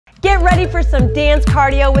Get ready for some dance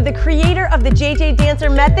cardio with the creator of the JJ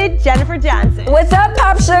Dancer Method, Jennifer Johnson. What's up,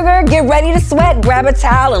 POPSUGAR? Get ready to sweat, grab a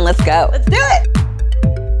towel, and let's go. Let's do it.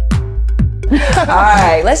 All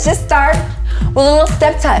right, let's just start with a little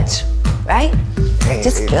step touch, right? Hey.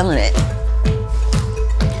 Just feeling it.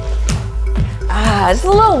 Just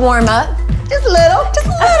a little warm up. Just a little, just a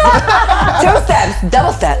little. 2 steps,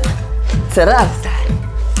 double step to the other side.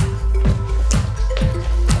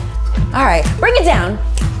 All right, bring it down.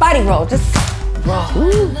 Body roll, just roll.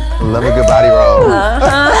 Ooh. Love a good body roll.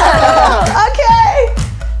 Okay.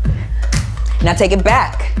 Now take it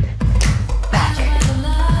back. Back.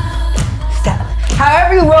 Step.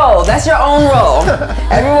 However you roll, that's your own roll.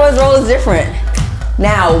 Everyone's roll is different.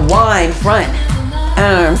 Now wind front.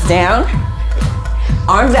 Arms down.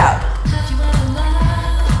 Arms out.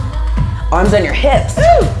 Arms on your hips.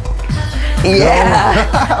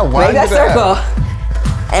 Yeah. Make that circle.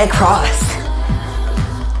 And cross.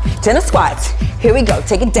 Jenna squats. Here we go.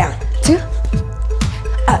 Take it down. 2.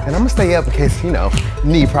 Up. And I'm gonna stay up in case, you know,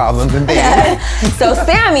 knee problems and things. So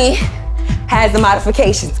Sammy has the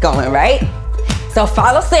modifications going, right? So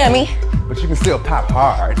follow Sammy. But you can still pop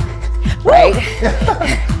hard. Right?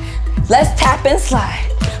 Let's tap and slide.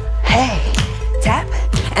 Hey. Tap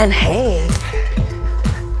and hey.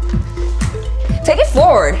 Take it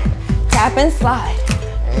forward. Tap and slide.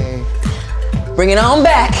 Hey. Bring it on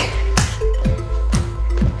back.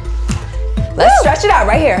 Let's stretch it out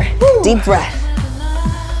right here. Deep breath.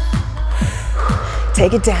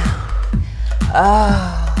 Take it down.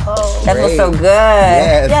 Oh, that feels so good.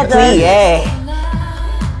 Yes. Yeah.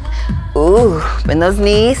 Ooh, bend those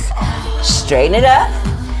knees. Straighten it up.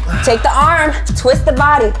 Take the arm, twist the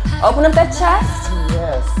body. Open up that chest.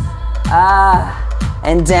 Yes.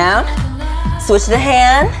 And down. Switch the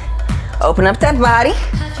hand. Open up that body.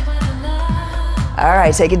 All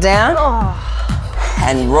right, take it down.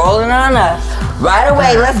 And roll it on up. Right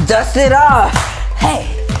away, let's dust it off. Hey.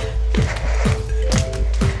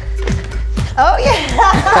 Oh yeah.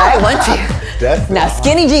 All right, 1, 2. Now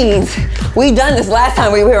skinny jeans. We done this last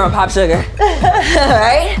time we were here on POPSUGAR. All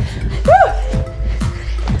right?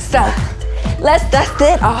 Woo. So, let's dust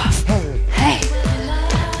it off. Hey.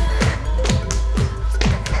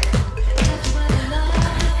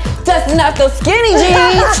 Dusting off those skinny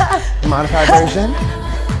jeans. Modified version.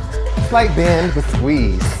 Slight bend but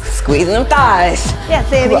squeeze. Squeezing them thighs. Yeah,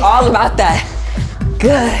 Sammy. We're all about that.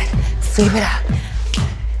 Good. Sweep it up.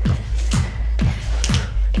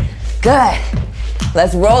 Good.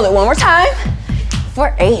 Let's roll it one more time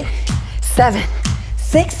for 8, 7,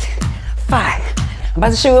 6, 5. I'm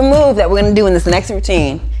about to show you a move that we're gonna do in this next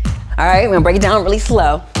routine. All right, we're gonna break it down really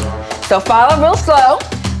slow. So follow real slow.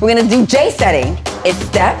 We're gonna do J setting. It's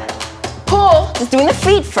step, pull, just doing the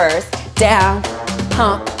feet first. Down,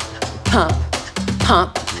 pump, pump,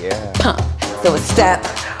 pump, pump. So it's step,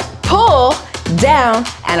 pull, down,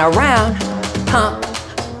 and around. Pump,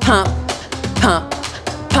 pump, pump,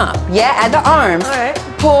 pump. Yeah, add the arms. All right.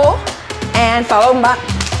 Pull, and follow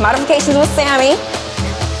modifications with Sammy.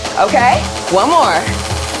 Okay, one more.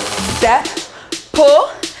 Step, pull,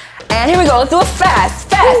 and here we go. Let's do it fast,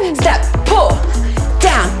 fast. Step, pull,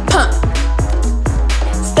 down, pump.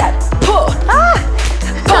 Step, pull,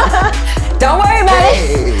 pump. Don't worry about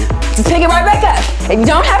it. Just pick it right back up. If you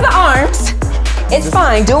don't have the arms, it's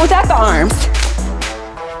fine. Do it without the arms.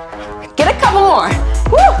 Get a couple more.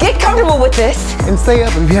 Woo. Get comfortable with this. And stay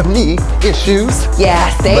up if you have knee issues. Yeah,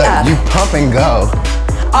 stay but up. You pump and go.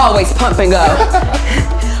 Always pump and go.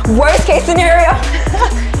 Worst case scenario,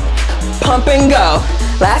 pump and go.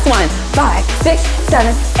 Last one. 5, 6,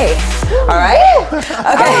 7, 8. All right? Okay.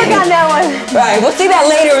 I'll work on that one. Right, we'll see that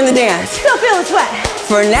later in the dance. Still feel the sweat.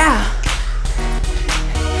 For now,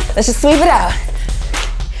 let's just sweep it out.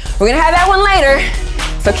 We're gonna have that one later,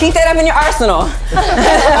 so keep that up in your arsenal.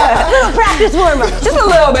 A little practice warm-up. Just a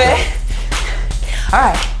little bit. All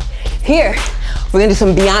right, here, we're gonna do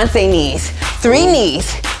some Beyonce knees. 3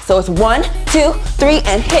 knees. So it's 1, 2, 3,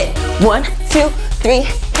 and hit. 1, 2, 3,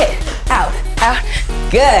 hit. Out, out,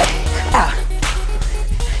 good. Out,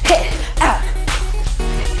 hit, out,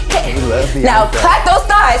 hit. We love Beyonce. Now clap those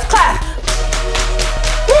thighs, clap.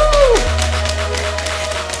 Woo.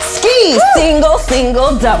 Ski, single,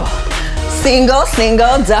 single, double. Single,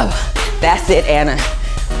 single, double. That's it, Anna.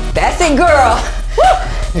 That's it, girl.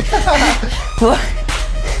 Woo.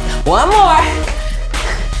 One more.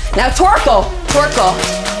 Now twirkle, twirkle.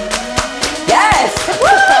 Yes.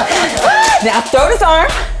 Now throw this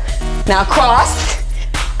arm. Now cross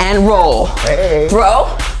and roll. Hey. Throw,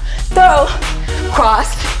 throw,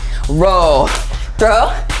 cross, roll.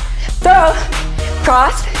 Throw, throw,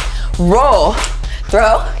 cross, roll.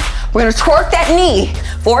 Throw. We're gonna twerk that knee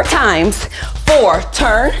 4 times. 4,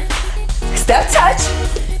 turn, step, touch.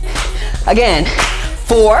 Again,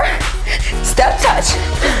 4, step, touch.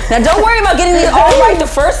 Now don't worry about getting these all right the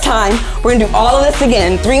first time. We're gonna do all of this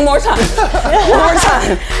again 3 more times. 1 more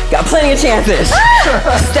time. Got plenty of chances.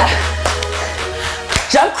 Step,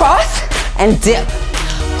 jump, cross, and dip.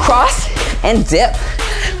 Cross and dip.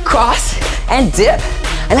 Cross and dip.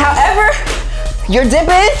 And however your dip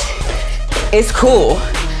is cool.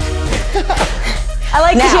 I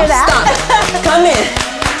like to hear that. Now, stomp. Come in.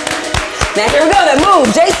 Now here we go, that move.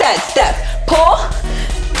 J set, step, pull,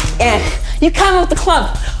 and you come up the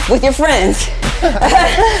clump with your friends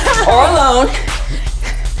or alone,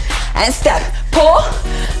 and step, pull.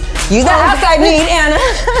 Use that outside knee, Anna.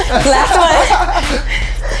 Last one.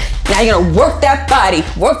 Now you're gonna work that body.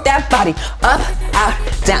 Work that body. Up, out,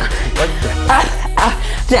 down. Up, out,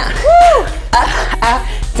 down. Up, out,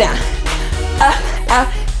 down. Up, out,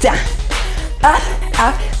 down. Up,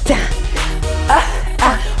 out, down. Up,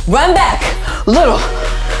 out. Run back. Little.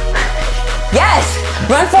 Yes.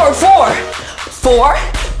 Run forward. 4. 4.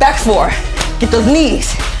 Back 4. Get those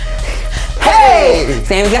knees. Hey.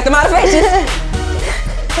 Sammy's got the motivation.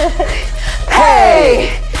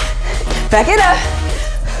 Hey. Back it up.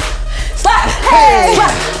 Slap. Hey.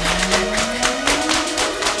 Slap.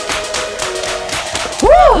 Woo.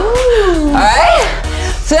 All right.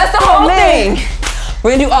 So that's the whole thing.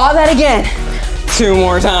 We're gonna do all that again 2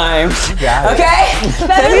 more times. Okay? So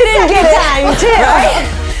if you didn't get it, right?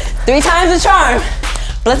 3 times the charm.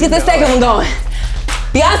 But let's get this second one going.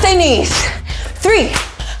 Beyonce knees. 3.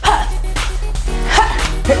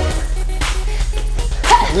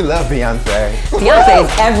 We love Beyonce. Beyonce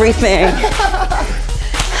is everything.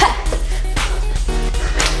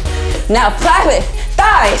 Now clap it.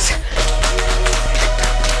 Thighs.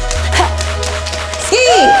 Ski.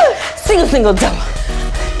 Single, single, double.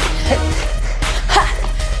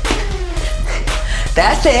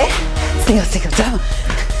 That's it. Single, single, double.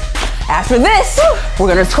 After this, we're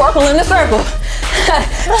gonna twirl in a circle.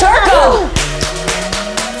 Circle.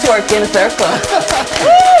 Twerk in a circle.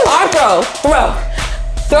 Arm throw. Throw.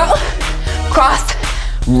 Throw. Cross.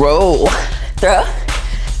 Roll. Throw.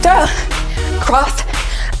 Throw. Cross.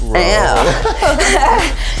 Roll.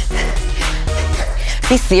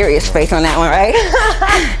 Be serious face on that one, right?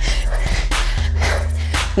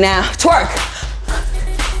 Now, twerk.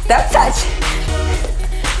 Step, touch.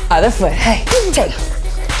 Other foot, hey, take.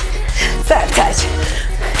 Step, touch.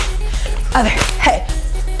 Other, hey.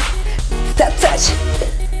 Step, touch.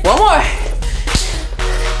 One more.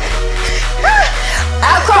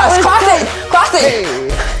 Out, cross, cross it, cross it.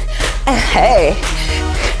 And hey.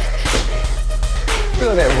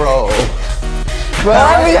 Feel that roll. Roll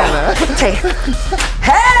every take.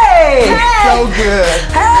 Hey! So good.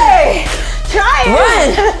 Hey! Try it. Run!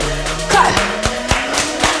 Cut!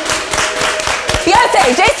 Beyonce,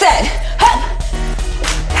 J-set.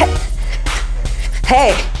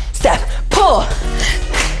 Hey, step, pull.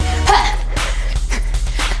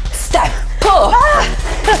 Step, pull.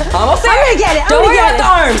 Almost there. I'm gonna get it. Don't worry about the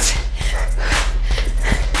arms.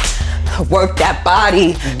 Work that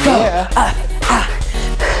body. Go up, up,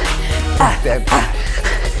 up, up.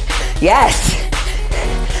 Yes.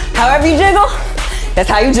 However you jiggle, that's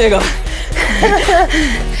how you jiggle.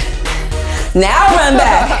 Now run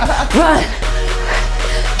back. Run.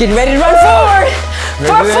 Get ready to run forward.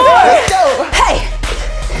 Forward. Hey.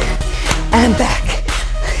 And back.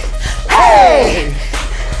 Hey.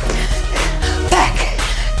 Back.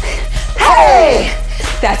 Hey.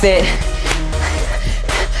 That's it.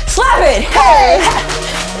 Slap it. Hey.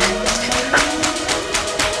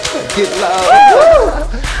 Get low.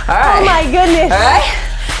 All right. Oh my goodness. All right.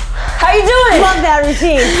 How you doing? Love that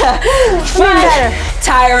routine. Fun. Better.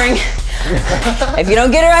 Tiring. If you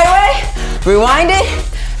don't get it right away, rewind it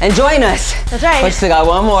and join us. That's right. We still got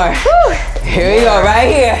one more. Woo. Here we go, right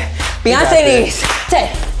here. Beyonce knees. Take.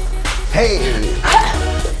 Hey.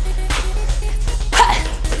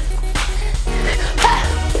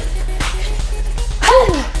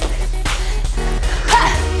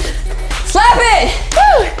 Slap it.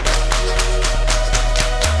 Woo.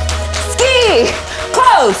 Ski.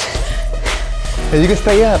 Close. Hey, you can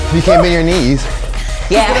stay up. You can't bend your knees.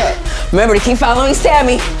 Yeah. Remember to keep following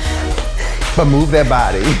Sammy. But move that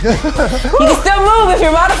body. You can still move if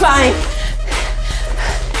you're modifying.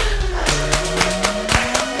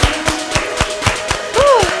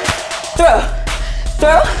 Throw,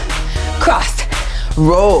 throw, cross,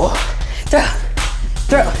 roll, throw,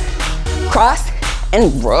 throw, cross,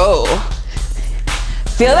 and roll.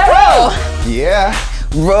 Feel that roll? Yeah.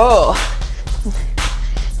 Roll.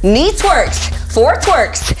 Knee twerks, 4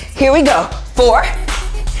 twerks. Here we go. 4,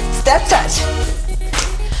 step touch.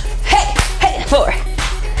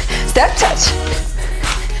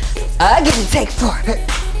 Again, take 4.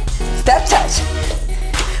 Step touch.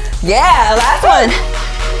 Yeah, last one.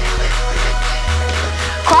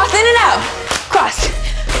 Cross in and out. Cross.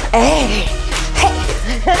 Hey, hey.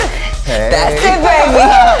 Hey. That's it, baby.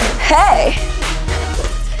 Hey.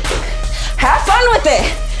 Have fun with it.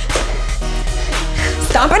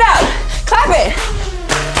 Stomp it out. Clap it.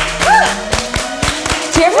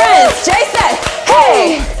 To your friends. Jay said,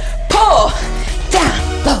 hey. Pull. Down.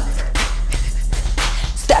 Low.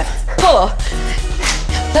 Step. Pull.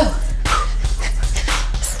 Low.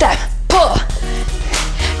 Step. Pull.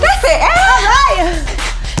 That's it. All right.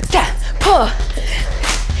 Step. Pull.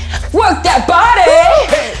 Work that body.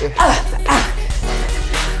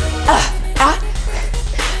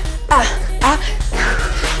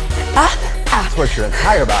 Work your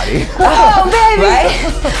entire body. Oh, baby. Right?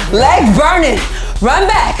 Leg burning. Run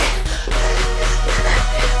back.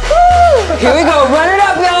 Woo. Here we go. Run it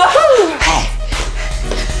up, y'all. Hey.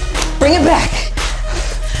 Bring it back.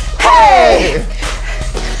 Hey.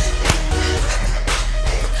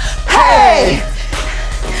 Hey.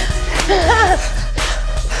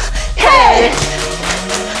 Hey.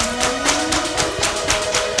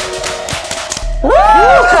 Woo.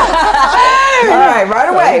 All right, right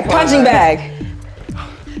away. Punching bag.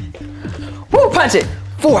 Woo, punch it.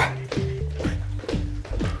 4.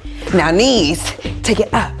 Now knees, take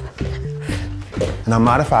it up. And I'm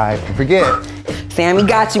modified. Don't forget. Sammy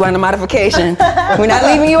got you on the modification. We're not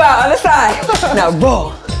leaving you out. Other side. Now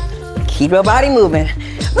roll. Keep your body moving.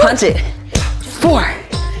 Punch it. 4.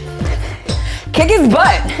 Kick his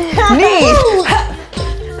butt. Knees.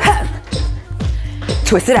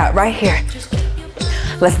 Twist it out right here.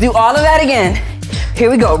 Let's do all of that again.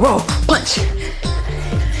 Here we go. Roll. Punch.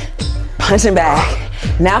 Punching back.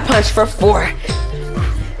 Now punch for 4.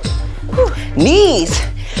 Knees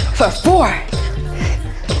for 4.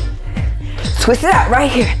 Twist it out right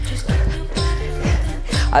here.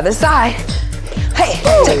 Other side. Hey,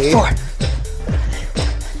 take 4.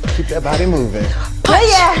 Keep that body moving. Punch.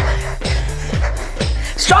 Yeah.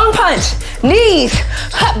 Strong punch. Knees.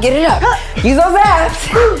 Get it up. Use those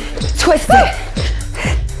abs. Twist it.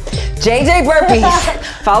 JJ burpees.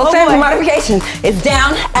 Follow Sam for modification. It's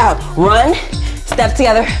down, out, run, step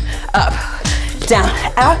together, up. Down,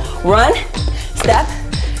 out, run, step,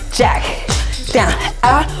 jack. Down,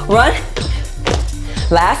 out, run.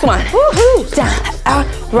 Last one. Woohoo. Down, out,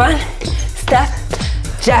 run, step,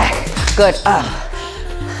 jack. Good, up.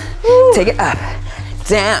 Woo. Take it up,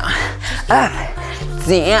 down, up,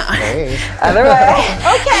 down. Hey. Other way.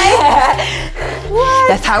 Okay. What?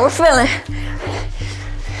 That's how we're feeling.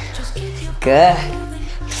 Good.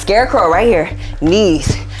 Scarecrow right here.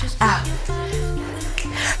 Knees out.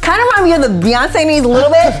 Kind of remind me of the Beyonce knees a little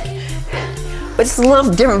bit, but just a little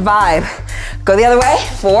different vibe. Go the other way.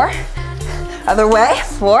 4. Other way.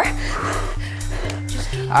 4.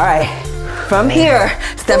 All right. From here,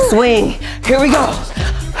 step swing. Here we go.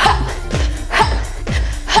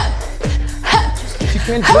 You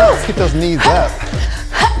can't just keep those knees up.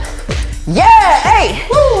 Yeah.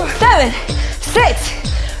 8, 7, 6,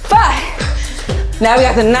 5. Now we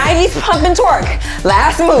got the 90s pump and twerk.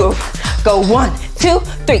 Last move. Go 1, 2,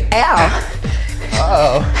 3. Ow.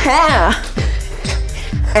 Uh-oh. Ha.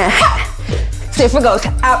 And ha. See if it goes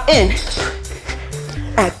out, in.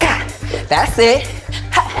 And God. That's it.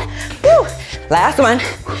 Ha. Woo. Last one.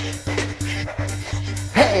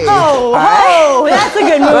 Hey. Oh, All right. that's a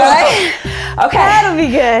good move. All right. Okay. That'll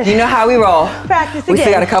be good. You know how we roll. Practice We again.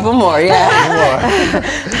 still got a couple more, yeah.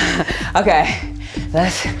 More. Okay.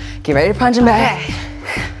 Let's get ready to punch him back.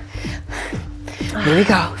 Here we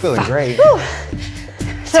go. Feeling great. Whew.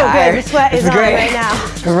 So Tired. good. The sweat is on great. right now.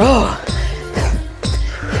 Roll.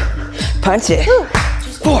 Punch it.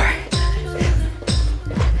 4.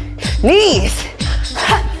 Knees.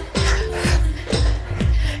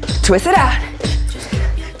 Twist it out.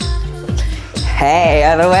 Hey,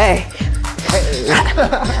 other way. Hey.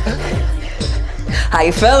 How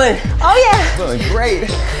you feeling? Oh yeah. Feeling great.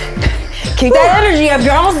 Keep that energy up.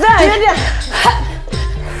 You're almost done. Good.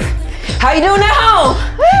 How you doing at home?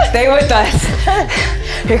 Stay with us.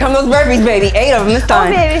 Here come those burpees, baby. 8 of them this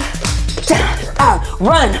time. Oh, baby. Down, out,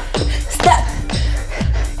 run, step.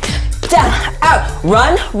 Down, out,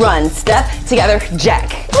 run, run, step. Together,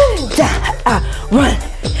 jack. Down, out, run,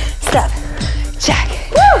 step, jack.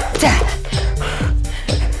 Down.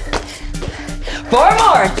 4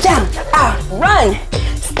 more. Down, out, run,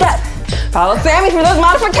 step. Follow Sammy for those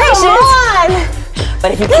modifications. Come on.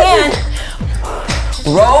 But if you can,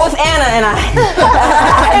 roll with Anna and I.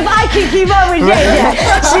 If I can keep up with JJ.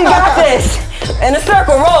 She got this. In a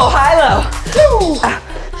circle, roll, high, low. Ow.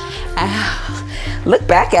 Ow. Look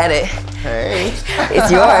back at it. Hey.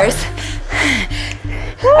 It's yours.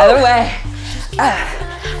 Other way.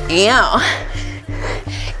 Ew.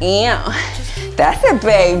 Ew. That's it,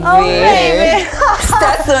 baby. Oh, baby.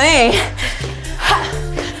 Step swing.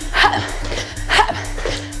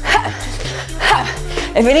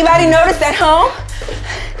 If anybody noticed at home,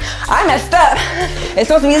 I messed up. It's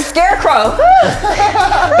supposed to be a scarecrow.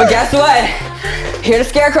 But guess what? Here the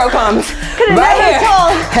scarecrow comes. Right here.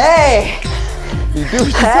 Told. Hey. You do what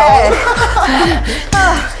you Hey.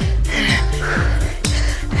 told.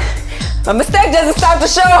 A mistake doesn't stop the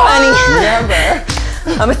show, honey. Never.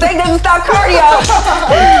 A mistake doesn't stop cardio.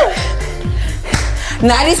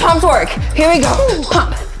 90s pump work. Here we go.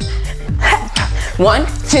 Pump. 1,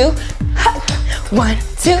 2. 1,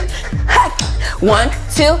 2. 1,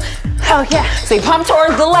 2. Oh, yeah. So you pump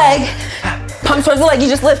towards the leg. Pump towards the leg. You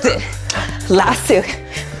just lift it. Last 2.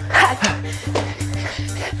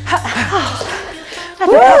 That's a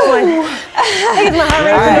tough one. I get my heart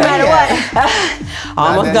racing no matter what.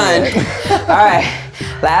 Almost done. All right.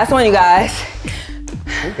 Last one, you guys.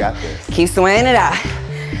 We got this. Keep swaying it out.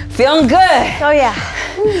 Feeling good. Oh, yeah.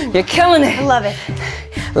 You're killing it. I love it.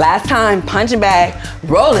 Last time, punch and bag,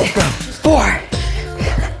 roll it. 4.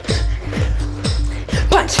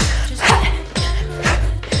 Punch.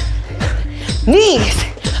 Knees.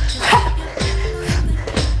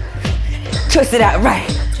 Twist it out right.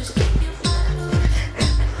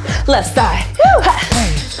 Left side.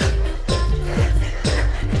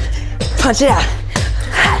 Punch it out.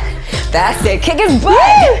 That's it. Kick his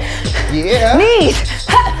butt. Yeah. Knees.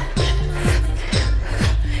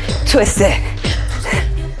 Twist it.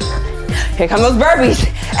 Here come those burpees. 8.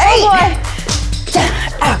 Boy. Down,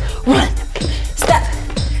 out, run, step.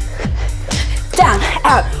 Down,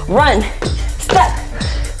 out, run, step.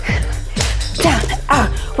 Down, out,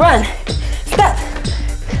 run, step.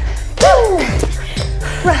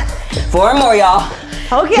 Run. 4 more, y'all.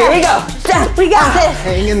 Okay. Here we go. Down. We got this.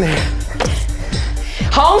 Hang in there.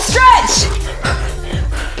 Home stretch.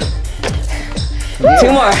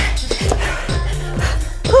 2 more.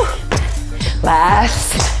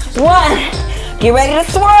 Last 1. Get ready to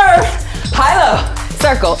swerve. High, low,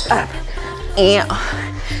 circle, up, and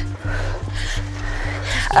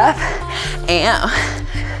up, and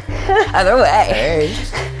other way. Hey.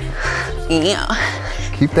 And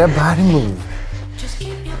Keep that body moving.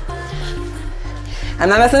 I'm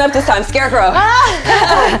not messing up this time. Scarecrow.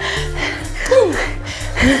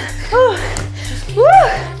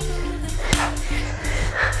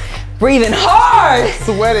 Breathing hard.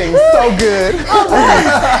 Sweating so good.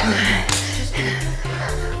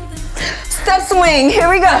 Step swing. Here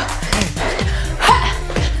we go.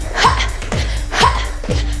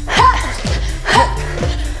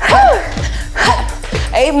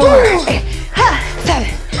 8 more. 8, 7,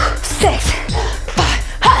 6, 5.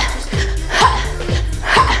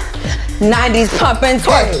 90s pump and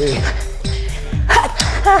twerk.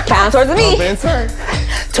 Pound towards the knee. Pump and twerk.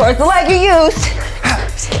 Towards the leg you used.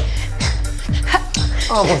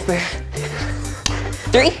 Almost there.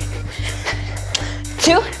 3,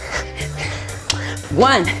 2,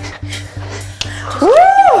 1. Woo!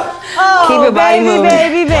 Oh, Keep your body baby, moving.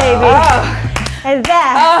 baby, baby. Oh, And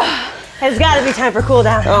that has got to be time for cool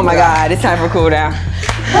down. oh my God, it's time for cool down.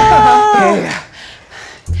 Here you go.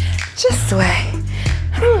 Just sway.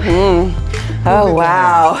 Oh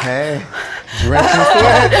wow. Hey. Drenching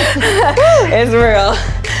sweat. It's real.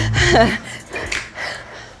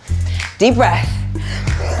 Deep breath.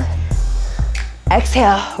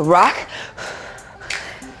 Exhale, rock.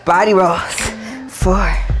 Body rolls.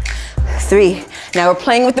 4, 3. Now we're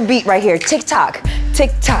playing with the beat right here. Tick tock,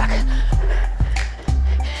 tick tock.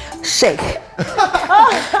 Shake.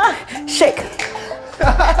 Shake.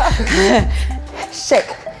 Shake.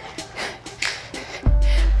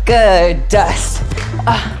 Good. Dust.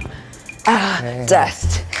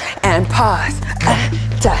 Dust. And pause.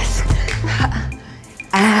 Dust.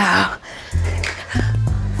 Ow.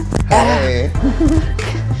 Hey.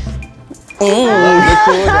 Love the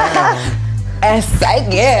cool down. And psych,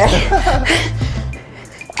 yeah.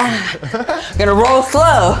 Gonna roll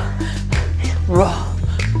slow. Roll.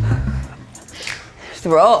 Just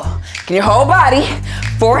roll. Get your whole body.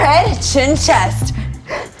 Forehead, chin, chest.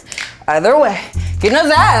 Other way. Get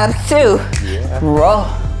those abs too. Yeah. Roll.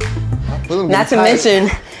 Boom, Not to tight. mention,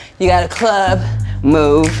 you got a club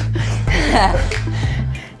move.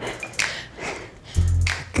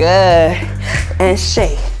 Good. And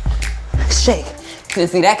shake. Shake. Didn't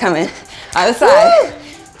see that coming. Other side.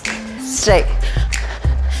 Shake.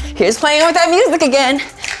 Here's playing with that music again.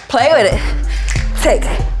 Play with it. Tick.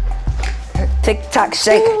 Tick tock,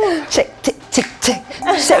 shake. Shake, tick, tick, tick.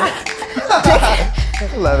 Shake. Tick.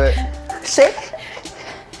 Love it. shake.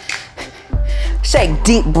 Shake,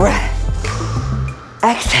 deep breath.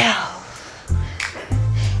 Exhale.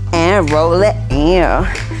 And roll it in.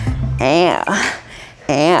 And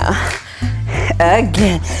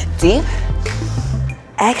again. Deep.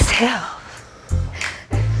 Exhale.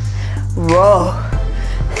 Roll.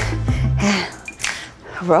 And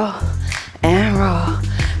roll. And roll.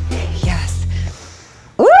 Yes.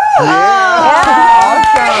 Woo!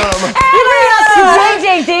 Awesome. You bring us to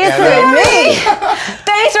JJ Dancer and me.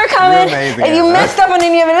 Thanks for coming. You're amazing, If you Anna. messed up on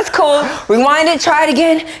any of it, it's cool. Rewind it, try it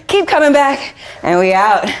again. Keep coming back, and we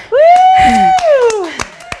out. Woo!